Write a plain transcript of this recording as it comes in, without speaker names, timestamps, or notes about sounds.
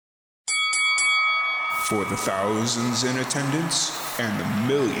For the thousands in attendance and the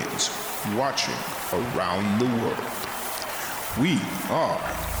millions watching around the world, we are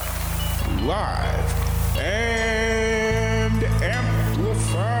live and amplified.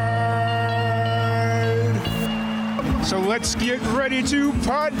 So let's get ready to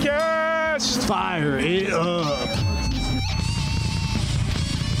podcast. Fire it up.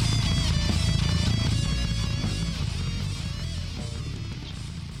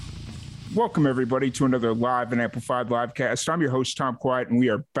 Welcome, everybody, to another live and amplified livecast. I'm your host, Tom Quiet, and we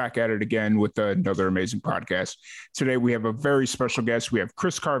are back at it again with another amazing podcast. Today, we have a very special guest. We have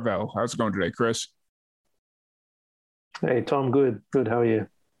Chris Carvel. How's it going today, Chris? Hey, Tom. Good. How are you?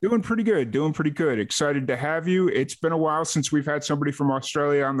 Doing pretty good. Excited to have you. It's been a while since we've had somebody from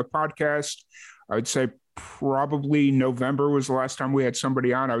Australia on the podcast. I would say probably November was the last time we had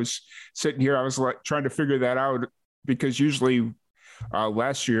somebody on. I was sitting here, I was trying to figure that out because usually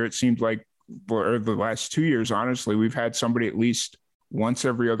last year, it seemed like, or the last 2 years, honestly, we've had somebody at least once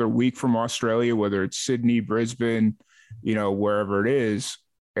every other week from Australia, whether it's Sydney, Brisbane, wherever it is.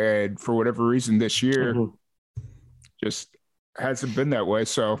 And for whatever reason this year, just hasn't been that way.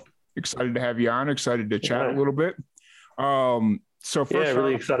 So excited to have you on, excited to chat a little bit.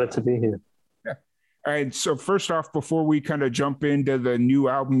 Really excited to be here. Yeah. And so first off, before we kind of jump into the new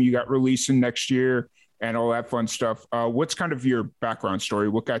album you got releasing next year, and all that fun stuff. What's kind of your background story?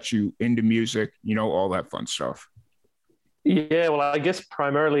 What got you into music? All that fun stuff. Yeah, well, I guess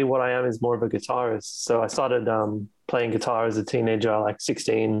primarily what I am is more of a guitarist. So I started playing guitar as a teenager, like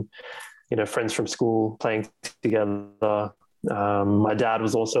 16, friends from school playing together. My dad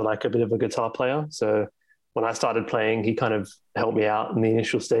was also like a bit of a guitar player. So when I started playing, he kind of helped me out in the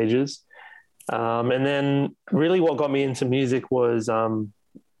initial stages. And then really what got me into music was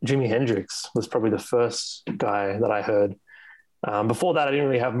Jimi Hendrix was probably the first guy that I heard. Before that, I didn't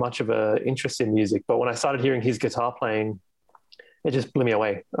really have much of an interest in music, but when I started hearing his guitar playing, it just blew me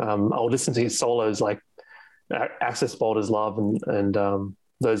away. I would listen to his solos like Access Boulder's Love and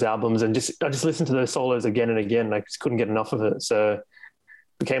those albums, and I just listened to those solos again and again, and I just couldn't get enough of it. So it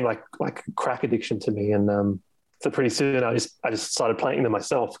became like a crack addiction to me. And so pretty soon I just started playing them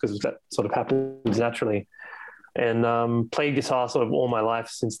myself because that sort of happens naturally. And played guitar sort of all my life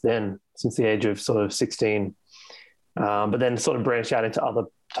since then, since the age of sort of 16. But then sort of branched out into other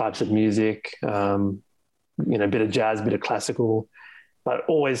types of music, a bit of jazz, a bit of classical, but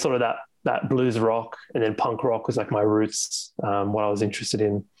always sort of that blues rock, and then punk rock was like my roots, what I was interested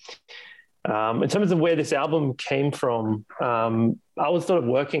in. In terms of where this album came from, I was sort of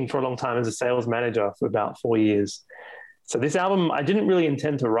working for a long time as a sales manager for about 4 years. So this album, I didn't really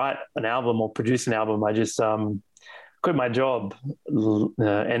intend to write an album or produce an album. I just quit my job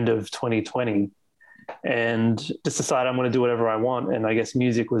end of 2020 and just decided I'm going to do whatever I want. And I guess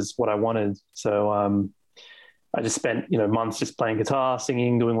music was what I wanted. So I just spent, months just playing guitar,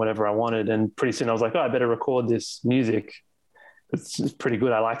 singing, doing whatever I wanted. And pretty soon I was like, I better record this music. It's pretty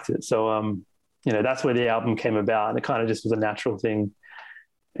good. I liked it. So, that's where the album came about. And it kind of just was a natural thing.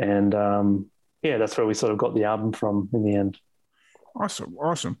 And that's where we sort of got the album from in the end.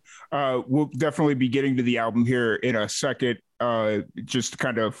 Awesome. We'll definitely be getting to the album here in a second, just to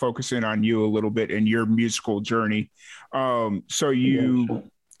kind of focus in on you a little bit and your musical journey. So you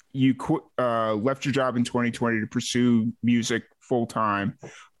left your job in 2020 to pursue music full time,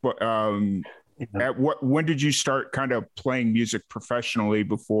 but when did you start kind of playing music professionally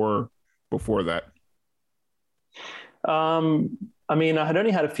before that? I had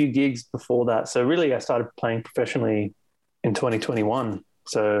only had a few gigs before that. So really I started playing professionally in 2021.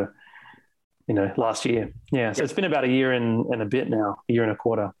 So, last year. Yeah. So it's been about a year and a bit now, a year and a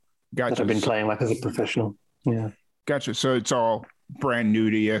quarter. Gotcha. That I've been playing like as a professional. Yeah. Gotcha. So it's all brand new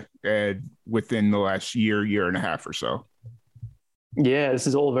to you within the last year and a half or so. Yeah, this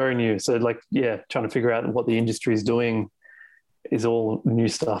is all very new. So trying to figure out what the industry is doing is all new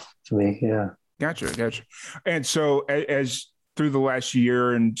stuff to me. Yeah. Gotcha. And so as through the last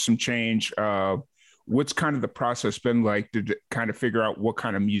year and some change, what's kind of the process been like to kind of figure out what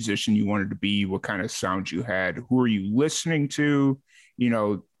kind of musician you wanted to be, what kind of sound you had, who are you listening to,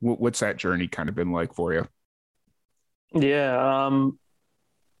 what's that journey kind of been like for you? Yeah.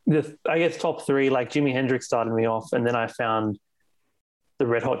 I guess top three, like Jimi Hendrix started me off, and then I found the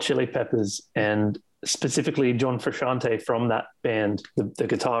Red Hot Chili Peppers and specifically John Frusciante from that band, the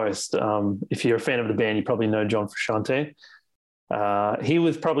guitarist. If you're a fan of the band, you probably know John Frusciante. He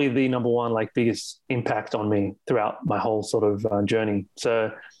was probably the number one, biggest impact on me throughout my whole sort of journey. So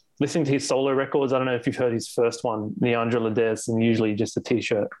listening to his solo records, I don't know if you've heard his first one, Neandra Lades, and usually just a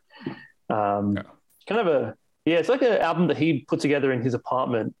t-shirt. Kind of it's like an album that he put together in his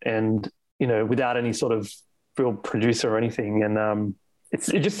apartment, and without any sort of real producer or anything. And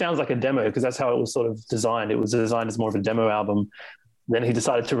it just sounds like a demo because that's how it was sort of designed. It was designed as more of a demo album. Then he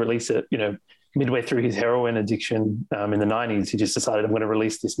decided to release it, midway through his heroin addiction in the 90s. He just decided, I'm going to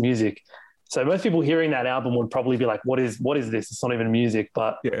release this music. So most people hearing that album would probably be like, what is this? It's not even music.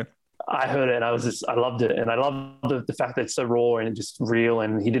 But Yeah. I heard it and I loved it. And I loved the fact that it's so raw and just real.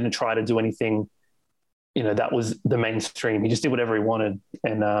 And he didn't try to do anything, that was the mainstream. He just did whatever he wanted.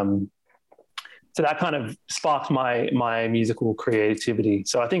 And so that kind of sparked my musical creativity.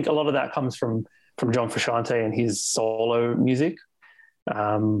 So I think a lot of that comes from John Frusciante and his solo music.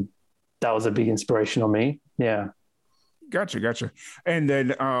 That was a big inspiration on me. Yeah. Gotcha. And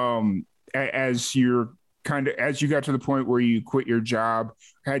then as you got to the point where you quit your job,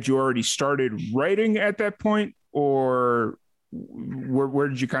 had you already started writing at that point, or where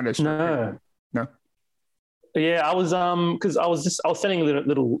did you kind of start? No. Yeah, I was because I was sending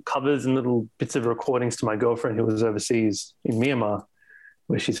little covers and little bits of recordings to my girlfriend who was overseas in Myanmar,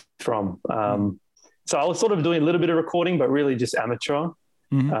 where she's from. So I was sort of doing a little bit of recording, but really just amateur.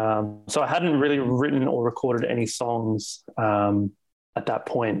 Mm-hmm. So I hadn't really written or recorded any songs at that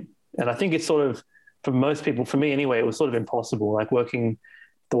point. And I think it's sort of, for most people, for me anyway, it was sort of impossible. Like working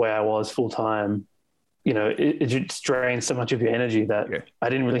the way I was full time, it just drains so much of your energy that I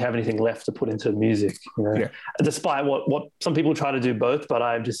didn't really have anything left to put into music, despite what some people try to do both. But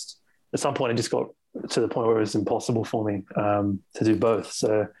at some point, it just got to the point where it was impossible for me to do both.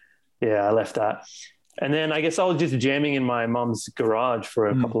 So yeah, I left that. And then I guess I was just jamming in my mum's garage for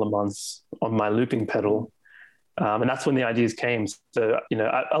a couple of months on my looping pedal. And that's when the ideas came. So,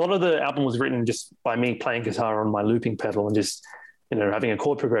 a lot of the album was written just by me playing guitar on my looping pedal and just, having a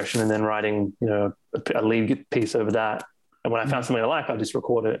chord progression and then writing, a lead piece over that. And when I found something I like, I'd just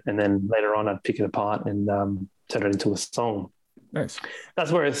record it. And then later on, I'd pick it apart and turn it into a song. Nice. That's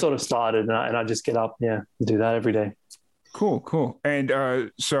where it sort of started. And I just get up, and do that every day. Cool.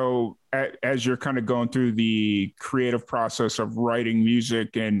 And so as you're kind of going through the creative process of writing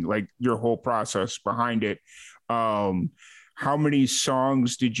music and like your whole process behind it, how many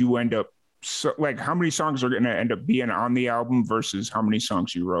songs did you end up, how many songs are going to end up being on the album versus how many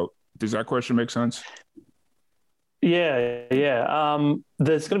songs you wrote? Does that question make sense? Yeah.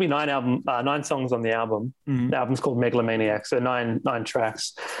 There's going to be 9 songs on the album. Mm-hmm. The album's called Megalomaniac, so nine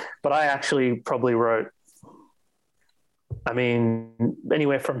tracks. But I actually probably wrote,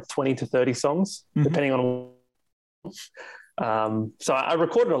 anywhere from 20 to 30 songs, depending on. So I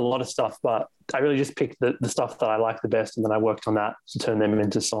recorded a lot of stuff, but I really just picked the stuff that I liked the best, and then I worked on that to turn them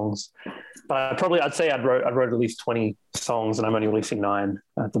into songs. But I'd say I wrote at least 20 songs, and I'm only releasing 9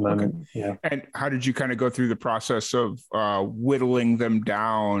 at the moment. Okay. Yeah. And how did you kind of go through the process of whittling them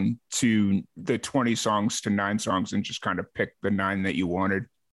down to the 20 songs to 9 songs, and just kind of pick the 9 that you wanted?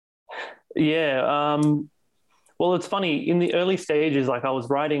 Yeah. Well, it's funny. In the early stages, like I was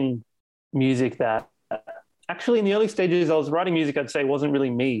writing music that. Actually, in the early stages, I was writing music I'd say wasn't really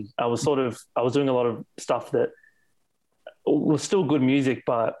me. I was doing a lot of stuff that was still good music,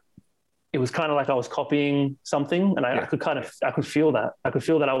 but it was kind of like I was copying something, and I could feel that. I could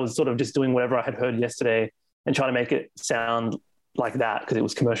feel that I was sort of just doing whatever I had heard yesterday and trying to make it sound like that because it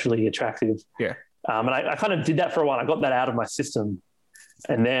was commercially attractive. Yeah. And I kind of did that for a while. I got that out of my system,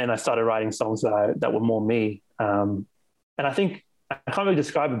 and then I started writing songs that were more me. And I think I can't really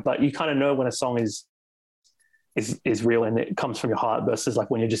describe it, but you kind of know when a song is real and it comes from your heart versus like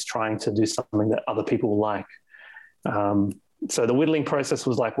when you're just trying to do something that other people will like. So the whittling process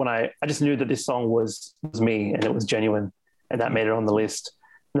was like when I just knew that this song was me and it was genuine, and that made it on the list.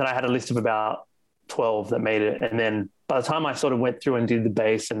 And then I had a list of about 12 that made it. And then by the time I sort of went through and did the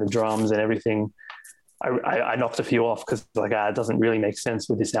bass and the drums and everything, I knocked a few off because it doesn't really make sense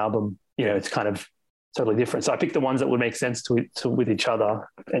with this album. It's kind of totally different. So I picked the ones that would make sense to with each other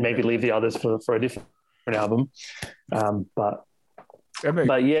and maybe leave the others for a different album. But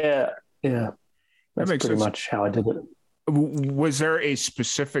yeah, that's pretty sense. Much how I did it. Was there a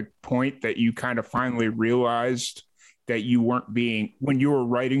specific point that you kind of finally realized that you weren't being, when you were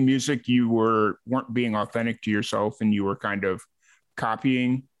writing music, you weren't being authentic to yourself and you were kind of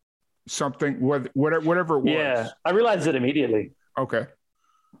copying something, whatever it was? Yeah, I realized it immediately. Okay.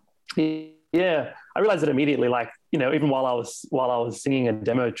 Yeah, I realized it immediately. Like, even while I was singing a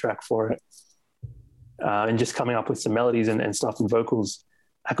demo track for it, and just coming up with some melodies and stuff and vocals,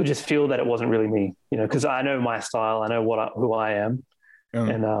 I could just feel that it wasn't really me, because I know my style, I know who I am.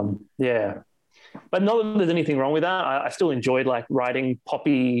 And but not that there's anything wrong with that. I still enjoyed like writing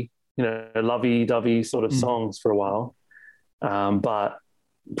poppy, lovey-dovey sort of songs for a while. But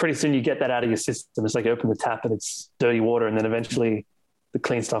pretty soon you get that out of your system. It's like you open the tap and it's dirty water. And then eventually the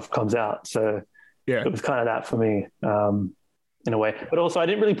clean stuff comes out. So Yeah. it was kind of that for me, in a way. But also, I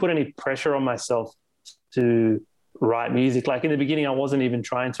didn't really put any pressure on myself to write music. Like in the beginning, I wasn't even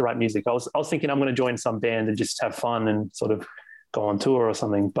trying to write music. I was thinking I'm going to join some band and just have fun and sort of go on tour or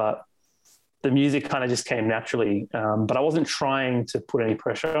something. But the music kind of just came naturally. But I wasn't trying to put any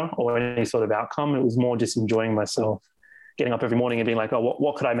pressure or any sort of outcome. It was more just enjoying myself, getting up every morning and being like, oh,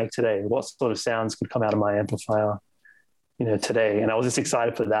 what could I make today? What sort of sounds could come out of my amplifier, today? And I was just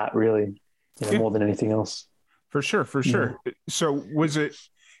excited for that, really, more than anything else. For sure. So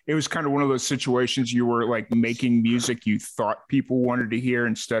it was kind of one of those situations you were like making music you thought people wanted to hear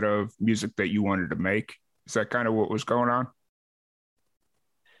instead of music that you wanted to make. Is that kind of what was going on?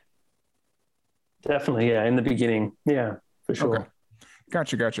 Definitely. Yeah. In the beginning. Yeah, for sure. Okay.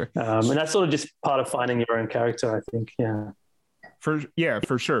 Gotcha. And that's sort of just part of finding your own character, I think. Yeah. For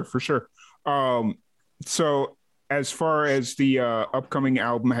sure. So as far as the upcoming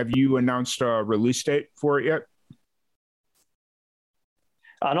album, have you announced a release date for it yet?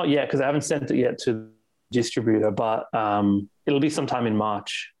 Not yet, because I haven't sent it yet to the distributor, but it'll be sometime in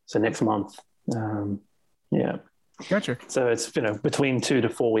March, so next month. Yeah. Gotcha. So it's between 2 to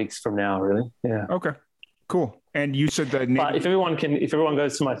 4 weeks from now, really. Yeah. Okay. Cool. And you said that. But if everyone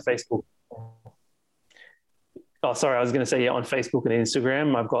goes to my Facebook. Oh, sorry. I was going to say, on Facebook and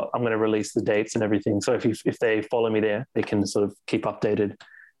Instagram, I'm going to release the dates and everything. So if they follow me there, they can sort of keep updated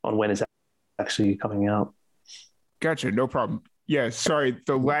on when it's actually coming out. Gotcha. No problem. Yeah. Sorry.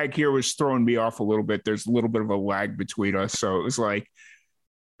 The lag here was throwing me off a little bit. There's a little bit of a lag between us. So it was like,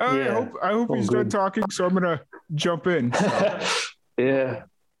 I hope he's done talking. So I'm going to jump in. So. Yeah.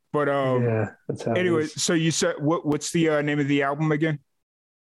 But that's how anyway, so you said what's the name of the album again?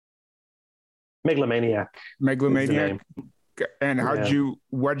 Megalomaniac. And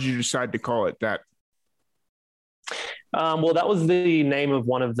why did you decide to call it that? Well, that was the name of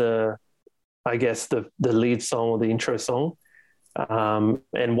one of the lead song or the intro song.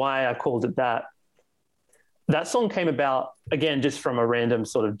 And why I called it that. That song came about, again, just from a random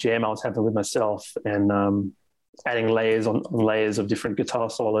sort of jam I was having with myself and adding layers on layers of different guitar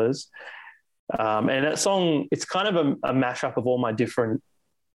solos. And that song, it's kind of a mashup of all my different,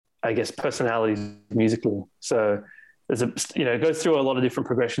 I guess, personalities musically. So it goes through a lot of different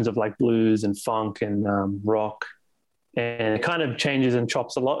progressions of like blues and funk and rock, and it kind of changes and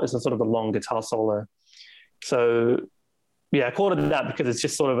chops a lot. It's a sort of a long guitar solo. So yeah, I called it that because it's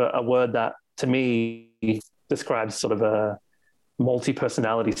just sort of a word that to me describes sort of a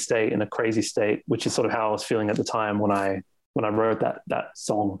multi-personality state and a crazy state, which is sort of how I was feeling at the time when I wrote that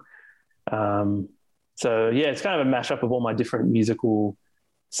song. So yeah, it's kind of a mashup of all my different musical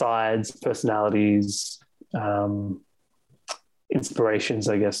sides, personalities, inspirations,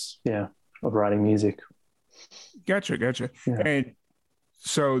 I guess, of writing music. Gotcha. Yeah. And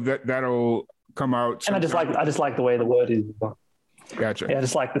so that'll come out. And I just like the way the word is. Gotcha. Yeah, I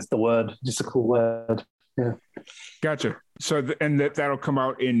just like the word, just a cool word. Yeah. Gotcha. So that'll come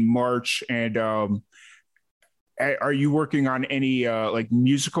out in March. And are you working on any like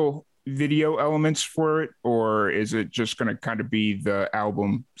musical video elements for it, or is it just going to kind of be the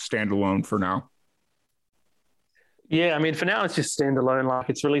album standalone for now? Yeah, I mean, for now it's just standalone. Like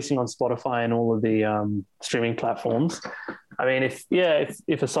it's releasing on Spotify and all of the streaming platforms. I mean,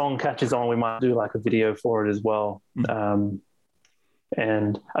 if a song catches on, we might do like a video for it as well. Mm-hmm.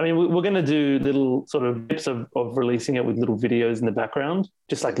 And I mean, we're going to do little sort of bits of releasing it with little videos in the background,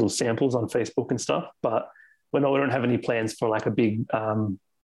 just like little samples on Facebook and stuff. But we don't have any plans for like a big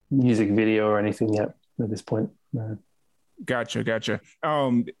music video or anything yet at this point. No. Gotcha.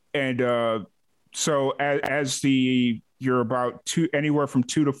 So as you're about anywhere from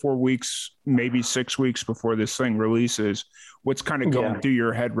 2 to 4 weeks, maybe 6 weeks before this thing releases, what's kind of going through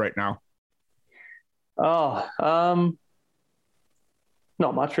your head right now?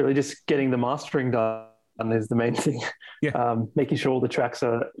 Not much really. Just getting the mastering done is the main thing. Yeah. Making sure all the tracks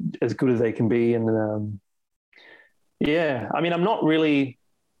are as good as they can be. And I mean, I'm not really,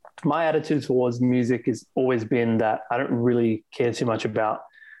 my attitude towards music has always been that I don't really care too much about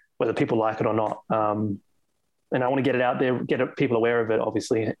whether people like it or not. And I want to get it out there, people aware of it,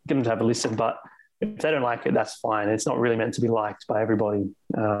 obviously, get them to have a listen. But if they don't like it, that's fine. It's not really meant to be liked by everybody.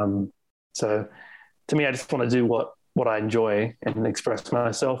 So to me, I just want to do what I enjoy and express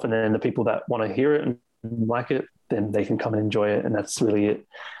myself. And then the people that want to hear it and like it, then they can come and enjoy it. And that's really it.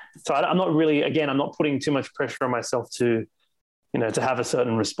 So I'm not really, again, I'm not putting too much pressure on myself to have a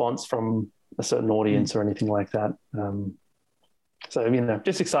certain response from a certain audience or anything like that. So,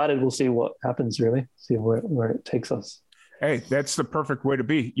 just excited. We'll see what happens, really, see where it takes us. Hey, that's the perfect way to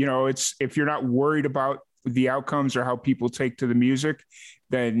be. It's if you're not worried about the outcomes or how people take to the music,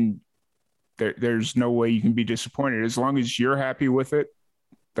 then there's no way you can be disappointed. As long as you're happy with it,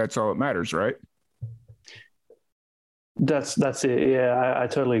 that's all that matters, right? That's it. Yeah, I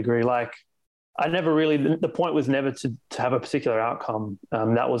totally agree. Like, I never really, the point was never to have a particular outcome.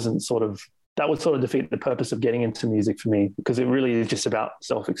 That would sort of defeat the purpose of getting into music for me, because it really is just about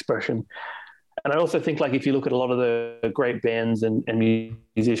self-expression. And I also think, like, if you look at a lot of the great bands and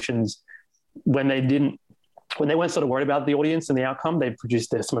musicians, when they weren't sort of worried about the audience and the outcome, they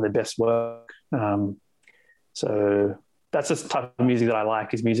produced some of their best work. So that's just the type of music that I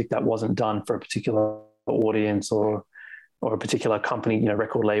like, is music that wasn't done for a particular audience or a particular company,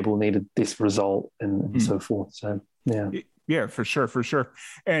 record label needed this result and so forth. So, yeah. Yeah, for sure.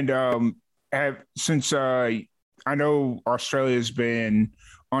 And since I know Australia's been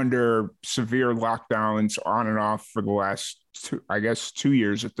under severe lockdowns on and off for the last 2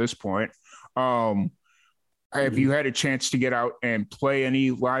 years at this point, have you had a chance to get out and play any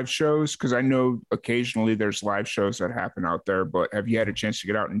live shows? Because I know occasionally there's live shows that happen out there, but have you had a chance to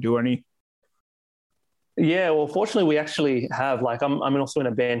get out and do any? Yeah, well, fortunately, we actually have. Like, I'm also in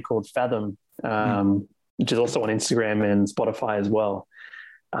a band called Fathom, which is also on Instagram and Spotify as well.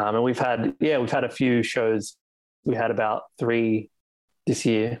 And we've had a few shows. We had about 3 this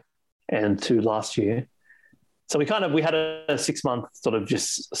year and 2 last year. So we had a 6-month sort of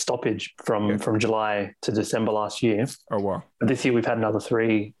just stoppage from July to December last year. Oh, wow. But this year we've had another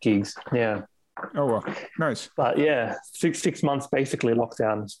 3 gigs. Yeah. Oh, wow. Nice. But yeah, six months basically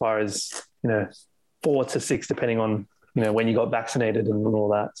lockdown, as far as, 4 to 6, depending on, when you got vaccinated and all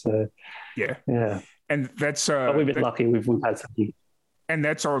that. So yeah. And that's but we've been lucky. We've had some gigs. And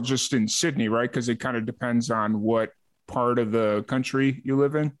that's all just in Sydney, right? Because it kind of depends on what part of the country you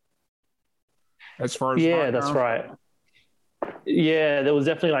live in. As far as lockdown? That's right. Yeah, there was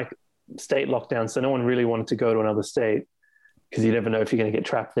definitely like state lockdown, so no one really wanted to go to another state, because you never know if you're going to get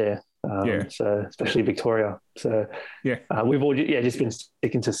trapped there. So especially Victoria. So we've all just been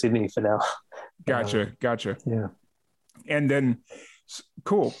sticking to Sydney for now. Gotcha. Yeah. And then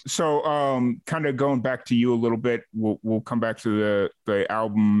cool. So kind of going back to you a little bit, we'll come back to the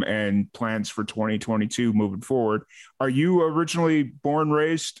album and plans for 2022 moving forward. Are you originally born,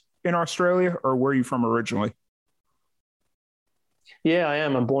 raised in Australia, or where are you from originally? Yeah, I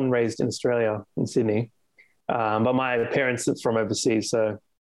am. I'm born and raised in Australia, in Sydney. But my parents are from overseas, so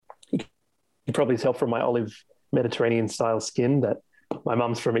you can probably tell from my olive Mediterranean style skin that my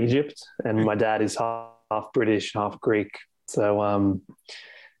mum's from Egypt and my dad is half British, half Greek. So,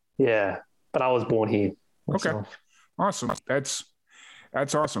 but I was born here myself. Okay. Awesome. That's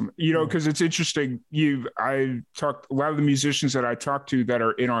awesome. Because it's interesting. A lot of the musicians that I talked to that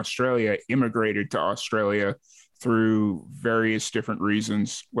are in Australia immigrated to Australia through various different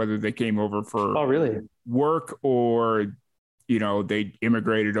reasons, whether they came over for work or, they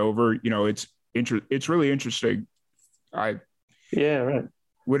immigrated over. It's really interesting. Right.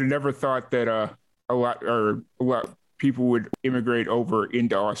 Would have never thought that a lot people would immigrate over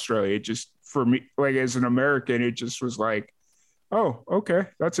into Australia. It just, for me, like as an American, it just was like, oh, okay,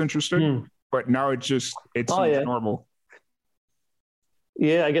 that's interesting. But now it's normal.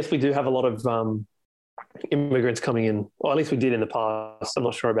 Yeah, I guess we do have a lot of immigrants coming in, or at least we did in the past. I'm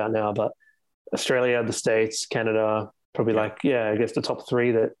not sure about now, but Australia, the States, Canada, probably I guess the top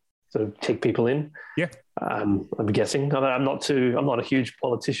 3 that sort of take people in. Yeah. I'm guessing. I'm not a huge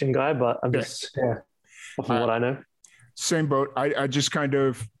politician guy, but I'm just from what I know. Same boat. I just kind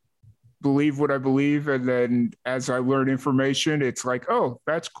of believe what I believe, and then as I learn information, it's like, oh,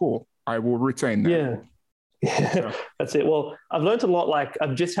 that's cool. I will retain that. Yeah. So. That's it. Well, I've learned a lot. Like,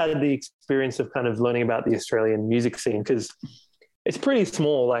 I've just had the experience of kind of learning about the Australian music scene, because it's pretty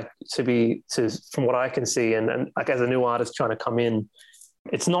small, like from what I can see. And like, as a new artist trying to come in,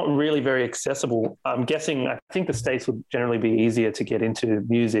 it's not really very accessible. I think the States would generally be easier to get into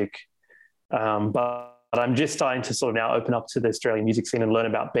music. But I'm just starting to sort of now open up to the Australian music scene and learn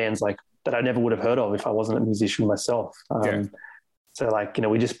about bands like that I never would have heard of if I wasn't a musician myself. So like,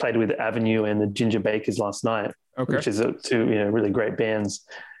 we just played with Avenue and the Ginger Bakers last night, which is 2, really great bands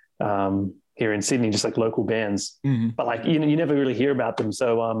here in Sydney, just like local bands. Mm-hmm. But like, you never really hear about them.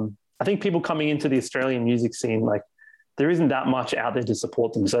 So I think people coming into the Australian music scene, like, there isn't that much out there to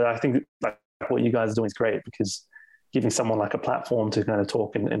support them. So I think like what you guys are doing is great, because giving someone like a platform to kind of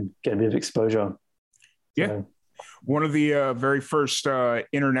talk and get a bit of exposure. Yeah. So, one of the very first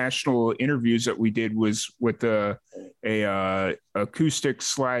international interviews that we did was with a acoustic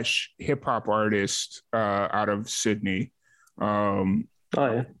 / hip hop artist out of Sydney.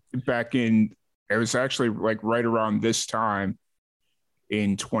 Back in, it was actually like right around this time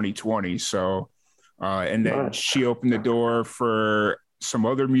in 2020. So And then she opened the door for some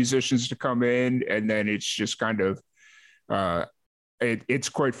other musicians to come in. And then it's just kind of, it's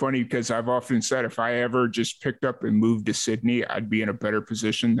quite funny because I've often said if I ever just picked up and moved to Sydney, I'd be in a better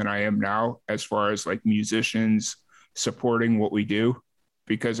position than I am now as far as like musicians supporting what we do,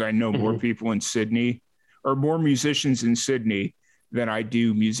 because I know more people in Sydney, or more musicians in Sydney, than I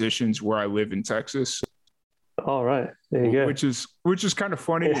do musicians where I live in Texas. All right, there you go. Which is kind of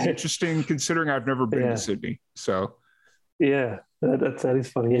funny and interesting considering I've never been to Sydney. So yeah, that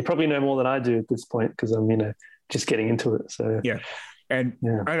is funny. You probably know more than I do at this point because I'm just getting into it. So yeah. And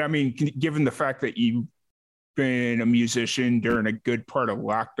I mean, given the fact that you've been a musician during a good part of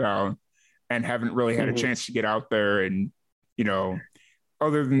lockdown and haven't really had a chance to get out there and,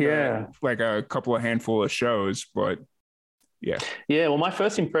 other than that, like a couple of handful of shows, but yeah. Yeah. Well, my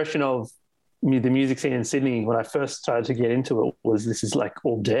first impression of the music scene in Sydney when I first started to get into it was this is like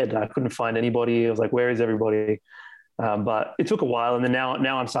all dead. I couldn't find anybody. I was like, where is everybody? But it took a while. And then now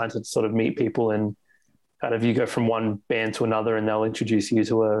I'm starting to sort of meet people and kind of you go from one band to another and they'll introduce you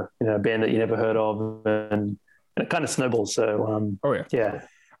to a band that you never heard of and it kind of snowballs. So,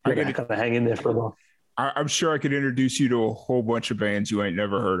 I got to kind of hang in there for a while. I'm sure I could introduce you to a whole bunch of bands you ain't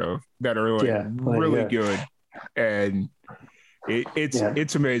never heard of that are like really good. And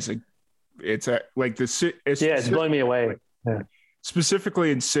it's amazing. It's like it's blowing me away. Yeah.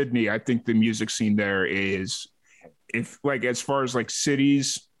 Specifically in Sydney, I think the music scene there is, if like as far as like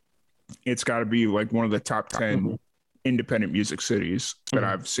cities, it's got to be like one of the top 10 independent music cities that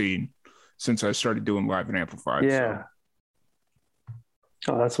I've seen since I started doing live and amplified. Yeah.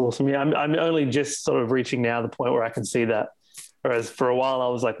 So. Oh, that's awesome. Yeah, I'm only just sort of reaching now the point where I can see that. Whereas for a while I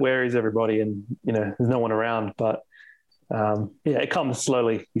was like, where is everybody? And, there's no one around. But it comes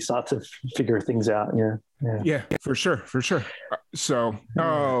slowly. You start to figure things out. Yeah, for sure. So,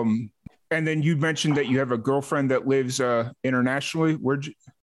 and then you mentioned that you have a girlfriend that lives internationally. Where'd you?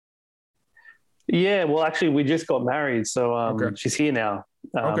 Yeah, well, actually, we just got married, so she's here now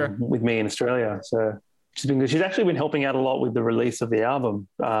with me in Australia. So she's actually been helping out a lot with the release of the album.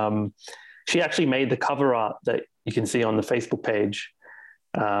 She actually made the cover art that you can see on the Facebook page.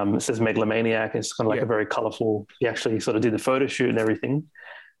 It says Megalomaniac. It's kind of like a very colorful. She actually sort of did the photo shoot and everything,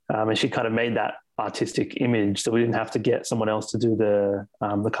 and she kind of made that artistic image, so we didn't have to get someone else to do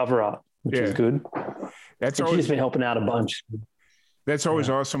the cover art, which is good. She's been helping out a bunch. That's always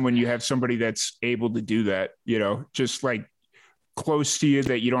awesome when you have somebody that's able to do that, just like close to you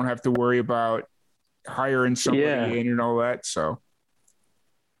that you don't have to worry about hiring somebody in and all that. So,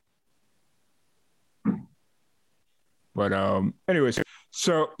 but anyways,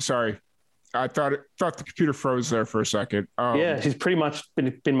 so sorry, I thought the computer froze there for a second. She's pretty much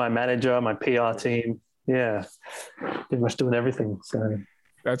been my manager, my PR team. Yeah, pretty much doing everything. So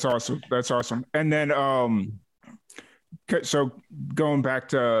that's awesome. And then so going back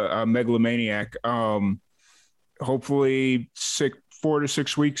to Megalomaniac, hopefully 4 to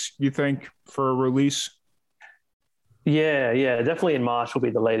 6 weeks, you think, for a release? Yeah, definitely in March will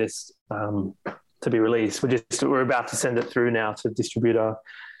be the latest to be released. We're about to send it through now to the distributor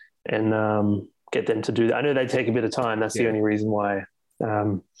and get them to do that. I know they take a bit of time. That's the only reason why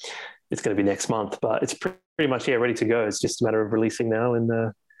it's going to be next month, but it's pretty much ready to go. It's just a matter of releasing now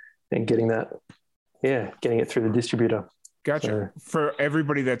and getting that. Yeah, getting it through the distributor. Gotcha. For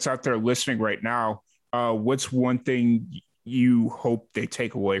everybody that's out there listening right now, what's one thing you hope they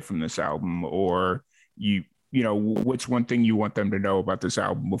take away from this album, or what's one thing you want them to know about this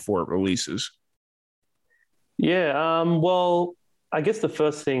album before it releases? Yeah, well, I guess the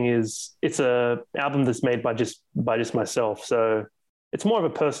first thing is it's a album that's made by just myself, so it's more of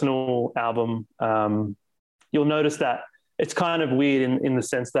a personal album. You'll notice that it's kind of weird in the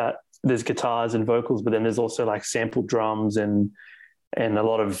sense that there's guitars and vocals, but then there's also like sampled drums and a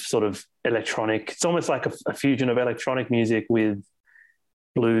lot of sort of electronic. It's almost like a fusion of electronic music with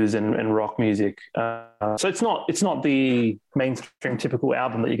blues and rock music. So it's not the mainstream typical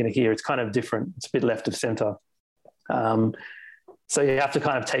album that you're going to hear. It's kind of different. It's a bit left of center. So you have to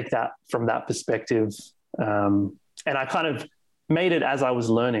kind of take that from that perspective. And I kind of made it as I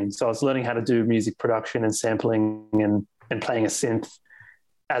was learning. So I was learning how to do music production and sampling and playing a synth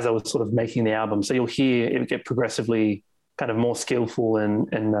as I was sort of making the album. So you'll hear it get progressively kind of more skillful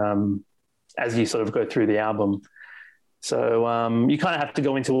and as you sort of go through the album. So you kind of have to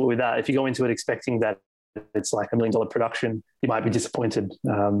go into it with that. If you go into it expecting that it's like $1 million production, you might be disappointed.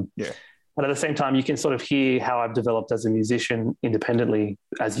 But at the same time, you can sort of hear how I've developed as a musician independently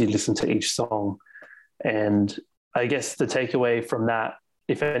as you listen to each song. And I guess the takeaway from that,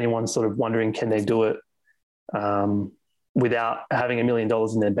 if anyone's sort of wondering, can they do it without having $1 million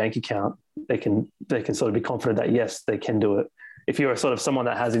in their bank account? they can sort of be confident that yes, they can do it. If you're sort of someone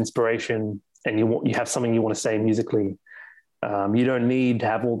that has inspiration and you have something you want to say musically, you don't need to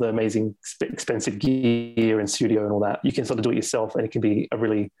have all the amazing expensive gear and studio and all that. You can sort of do it yourself, and it can be a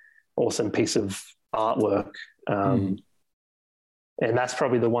really awesome piece of artwork. And that's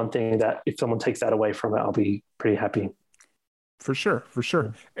probably the one thing that if someone takes that away from it, I'll be pretty happy. For sure.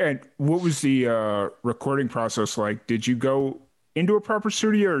 And what was the recording process like? Did you go into a proper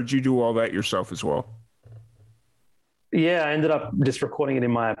studio, or did you do all that yourself as well? Yeah, I ended up just recording it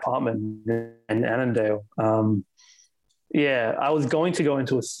in my apartment in Annandale. Yeah, I was going to go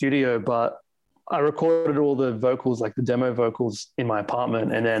into a studio, but I recorded all the vocals, like the demo vocals, in my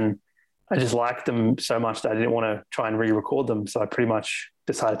apartment, and then I just liked them so much that I didn't want to try and re-record them. So I pretty much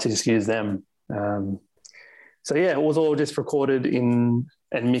decided to just use them. So yeah, it was all just recorded and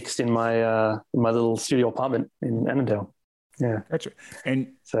mixed in my little studio apartment in Annandale. Yeah, Gotcha.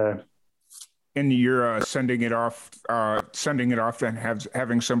 And so. And you're sending it off and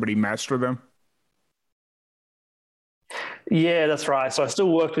having somebody master them? Yeah, that's right. So I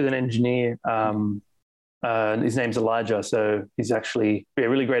still worked with an engineer. His name's Elijah. So he's actually a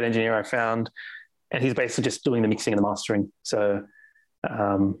really great engineer I found. And he's basically just doing the mixing and the mastering. So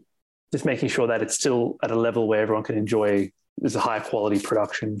just making sure that it's still at a level where everyone can enjoy. There's a high quality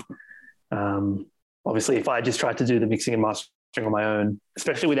production. Obviously, if I just tried to do the mixing and mastering on my own,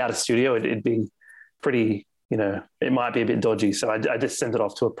 especially without a studio, it'd be pretty, it might be a bit dodgy. So I just sent it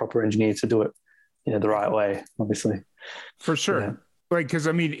off to a proper engineer to do it, the right way, obviously. For sure. Yeah. Like, because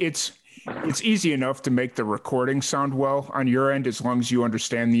I mean, it's easy enough to make the recording sound well on your end, as long as you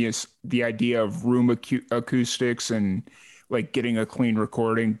understand the idea of room acoustics and like getting a clean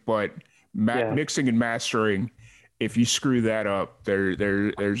recording. But mixing and mastering, if you screw that up,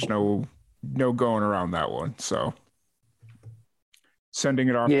 there's no going around that one. So sending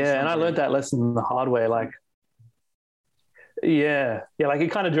it off. Yeah, and I learned that lesson the hard way. Like, like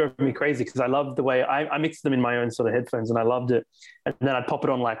it kind of drove me crazy because I loved the way I mixed them in my own sort of headphones, and I loved it. And then I'd pop it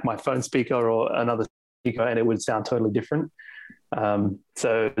on like my phone speaker or another speaker, and it would sound totally different.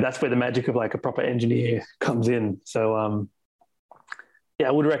 So that's where the magic of like a proper engineer comes in. So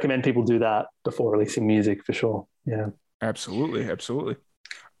I would recommend people do that before releasing music for sure. Yeah, absolutely.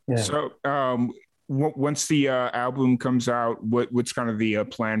 Yeah. So once the album comes out, what's kind of the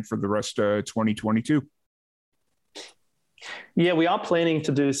plan for the rest of 2022? Yeah, we are planning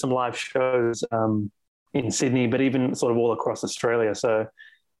to do some live shows in Sydney, but even sort of all across Australia. So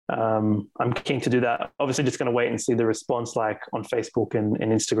I'm keen to do that. Obviously, just going to wait and see the response like on Facebook and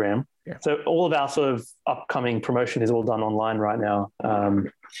Instagram. Yeah. So all of our sort of upcoming promotion is all done online right now.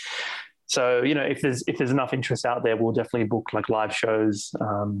 So, if there's enough interest out there, we'll definitely book like live shows.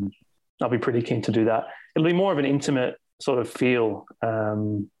 I'll be pretty keen to do that. It'll be more of an intimate sort of feel,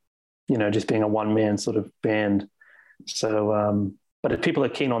 just being a one-man sort of band. So, but if people are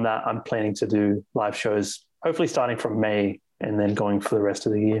keen on that, I'm planning to do live shows, hopefully starting from May and then going for the rest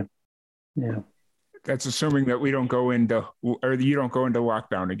of the year. Yeah. That's assuming that you don't go into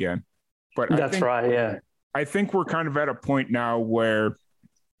lockdown again. But that's right. Yeah. I think we're kind of at a point now where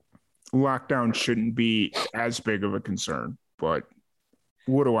lockdown shouldn't be as big of a concern, but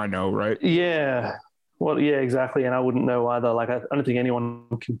what do I know, right? Yeah. Well, yeah, exactly. And I wouldn't know either. Like, I don't think anyone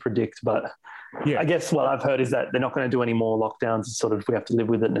can predict, but I guess what I've heard is that they're not going to do any more lockdowns. Sort of, we have to live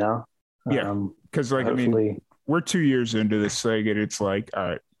with it now. Yeah. Because I mean, we're 2 years into this thing and it's like, all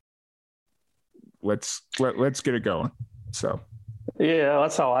right, let's get it going. So, yeah,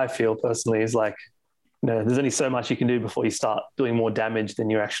 that's how I feel personally, is like, there's only so much you can do before you start doing more damage than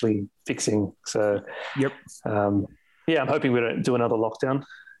you're actually fixing. So, yep. I'm hoping we don't do another lockdown.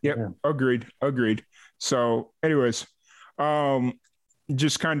 Yep. Yeah. Agreed. So anyways,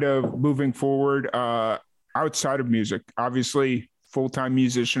 just kind of moving forward, outside of music, obviously full-time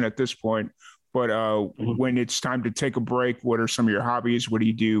musician at this point, but when it's time to take a break, what are some of your hobbies? What do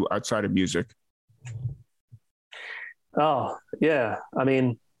you do outside of music? Oh, yeah. I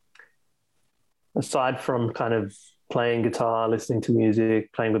mean, aside from kind of playing guitar, listening to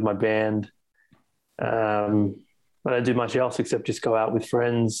music, playing with my band, I don't do much else except just go out with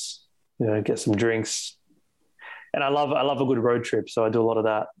friends, get some drinks. And I love a good road trip. So I do a lot of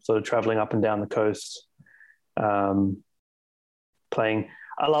that, sort of traveling up and down the coast, playing.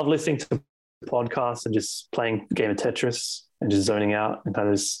 I love listening to podcasts and just playing a game of Tetris and just zoning out and kind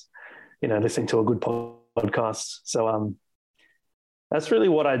of just, listening to a good podcast. So that's really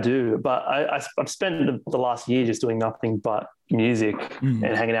what I do. But I've spent the last year just doing nothing but music and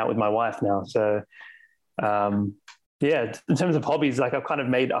hanging out with my wife now. So in terms of hobbies, like I've kind of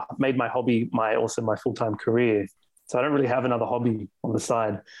made my hobby also my full-time career. So I don't really have another hobby on the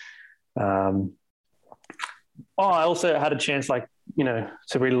side. Um, I also had a chance, like,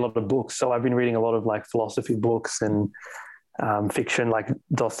 to read a lot of books. So I've been reading a lot of like philosophy books and fiction, like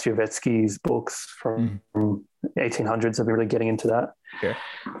Dostoevsky's books from 1800s. I've been really getting into that. Yeah.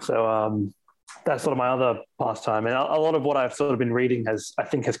 So that's sort of my other pastime. And a lot of what I've sort of been reading has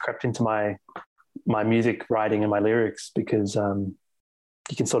crept into my music writing and my lyrics, because you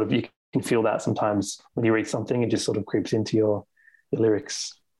can feel that sometimes when you read something, it just sort of creeps into your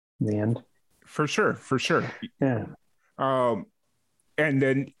lyrics in the end. For sure. Yeah. And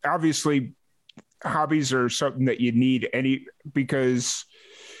then obviously hobbies are something that you need because,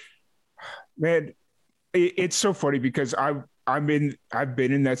 man, it's so funny because I've been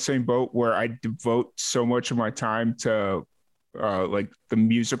in that same boat where I devote so much of my time to like the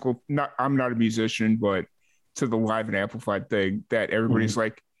musical, I'm not a musician, but to the live and amplified thing, that everybody's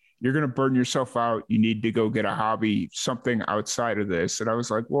like, you're going to burn yourself out. You need to go get a hobby, something outside of this. And I was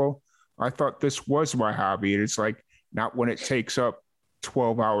like, well, I thought this was my hobby. And it's like, not when it takes up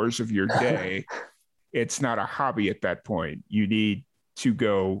 12 hours of your day. It's not a hobby at that point. You need to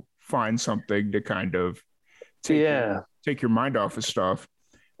go find something to kind of take your mind off of stuff.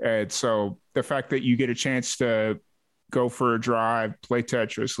 And so the fact that you get a chance to go for a drive, play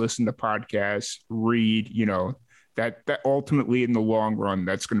Tetris, listen to podcasts, read, that ultimately in the long run,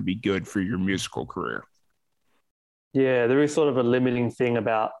 that's going to be good for your musical career. Yeah, there is sort of a limiting thing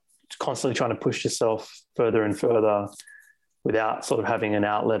about constantly trying to push yourself further and further without sort of having an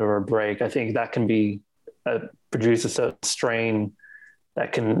outlet or a break. I think that can produce a certain strain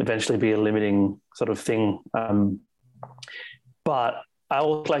that can eventually be a limiting sort of thing. But I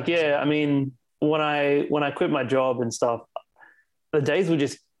was like, I mean, when I quit my job and stuff, the days would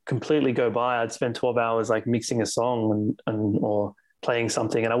just completely go by. I'd spend 12 hours like mixing a song or playing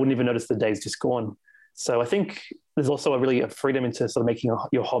something, and I wouldn't even notice the day's just gone. So I think there's also a freedom into sort of making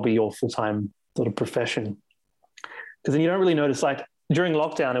your hobby your full-time sort of profession. Because then you don't really notice, like during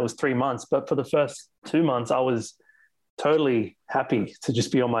lockdown, it was 3 months, but for the first 2 months, I was totally happy to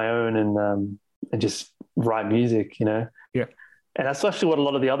just be on my own and just write music, Yeah. And that's actually what a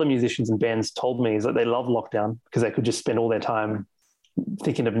lot of the other musicians and bands told me, is that they love lockdown because they could just spend all their time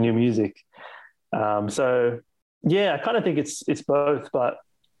thinking of new music. So yeah, I kind of think it's both, but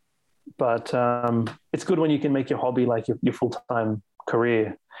it's good when you can make your hobby like your full-time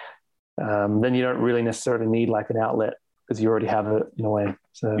career. Then you don't really necessarily need like an outlet because you already have it in a way.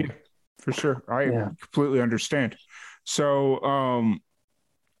 So yeah, for sure. I completely understand. So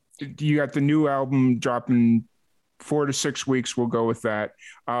you got the new album dropping 4 to 6 weeks. We'll go with that.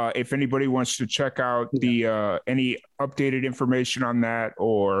 If anybody wants to check out the any updated information on that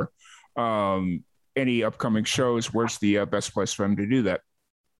or any upcoming shows, where's the best place for them to do that?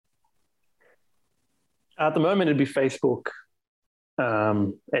 At the moment, it'd be Facebook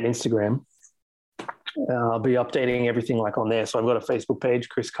and Instagram. I'll be updating everything like on there. So I've got a Facebook page,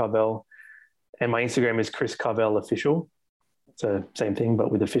 Chris Carvel, and my Instagram is Chris Carvel Official. So same thing,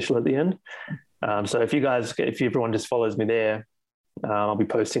 but with official at the end. So if everyone just follows me there, I'll be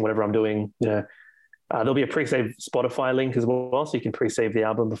posting whatever I'm doing. There'll be a pre-save Spotify link as well, so you can pre-save the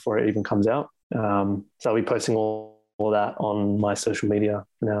album before it even comes out. So I'll be posting all that on my social media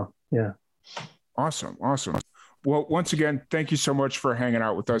now. Yeah. Awesome. Well, once again, thank you so much for hanging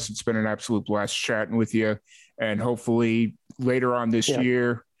out with us. It's been an absolute blast chatting with you. And hopefully later on this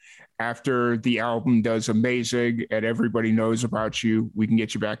year, after the album does amazing and everybody knows about you, we can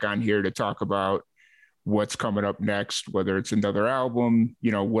get you back on here to talk about what's coming up next, whether it's another album,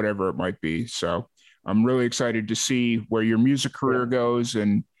 whatever it might be. So I'm really excited to see where your music career goes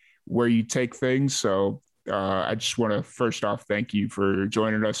and where you take things. So I just want to first off, thank you for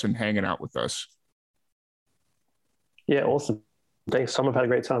joining us and hanging out with us. Yeah, awesome. Thanks, Tom. I've had a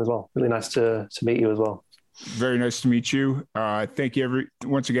great time as well. Really nice to meet you as well. Very nice to meet you. Thank you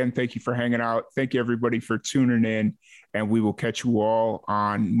once again. Thank you for hanging out. Thank you everybody for tuning in, and we will catch you all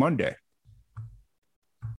on Monday.